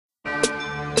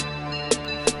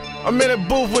I'm in the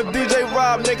booth with DJ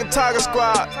Rob, nigga, Tiger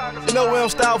Squad. You know we don't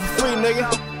style for free,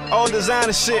 nigga. All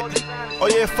designer shit. Oh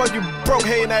yeah, fuck you broke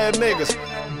hating ass niggas.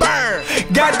 Burn!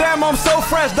 Goddamn, I'm so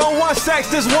fresh, don't want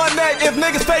sex, just one neck. If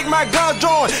niggas fake my gun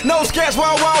drawing, no sketch,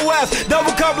 Wild Wild West.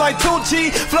 Double cup like Tucci,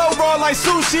 flow raw like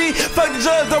sushi. Fuck the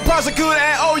judge, the prosecutor,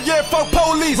 and oh yeah, fuck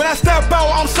police. When I step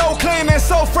out, I'm so clean and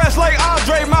so fresh like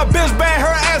Andre. My bitch bang,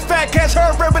 her ass fat, catch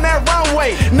her ripping that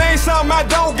runway. Name something I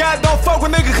don't got, don't fuck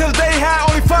with niggas cause they high.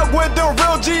 Only fuck with the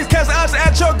real G's, catch us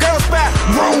at your girl spot.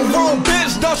 Vroom, vroom,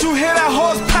 bitch, don't you hear that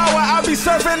horsepower? I be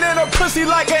surfing in a pussy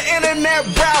like an internet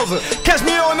browser. Catch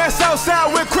me on that south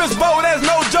side with Chris Bo, that's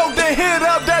no joke. Then hit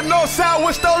up that north side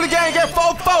with Stoli Gang at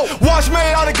 4-4. Watch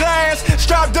made out of glass,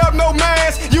 strapped up, no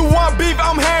mask. You want beef,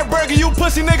 I'm hamburger, you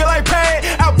pussy nigga like Pat.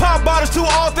 I pop bottles too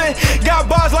often, got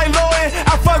bars like Lloyd.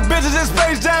 I fuck bitches in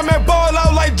Space Jam and ball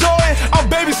out like Jordan. I'm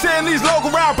babysitting these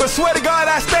local rappers, swear to God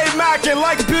I stay macking.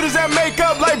 Like computers that make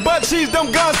up like butt cheese,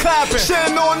 them guns clapping.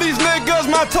 Shitting on these niggas,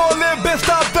 my toilet been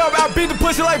stopped up. I beat the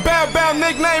pussy like Bam Bam,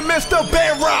 nickname Mr.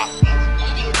 Bedrock.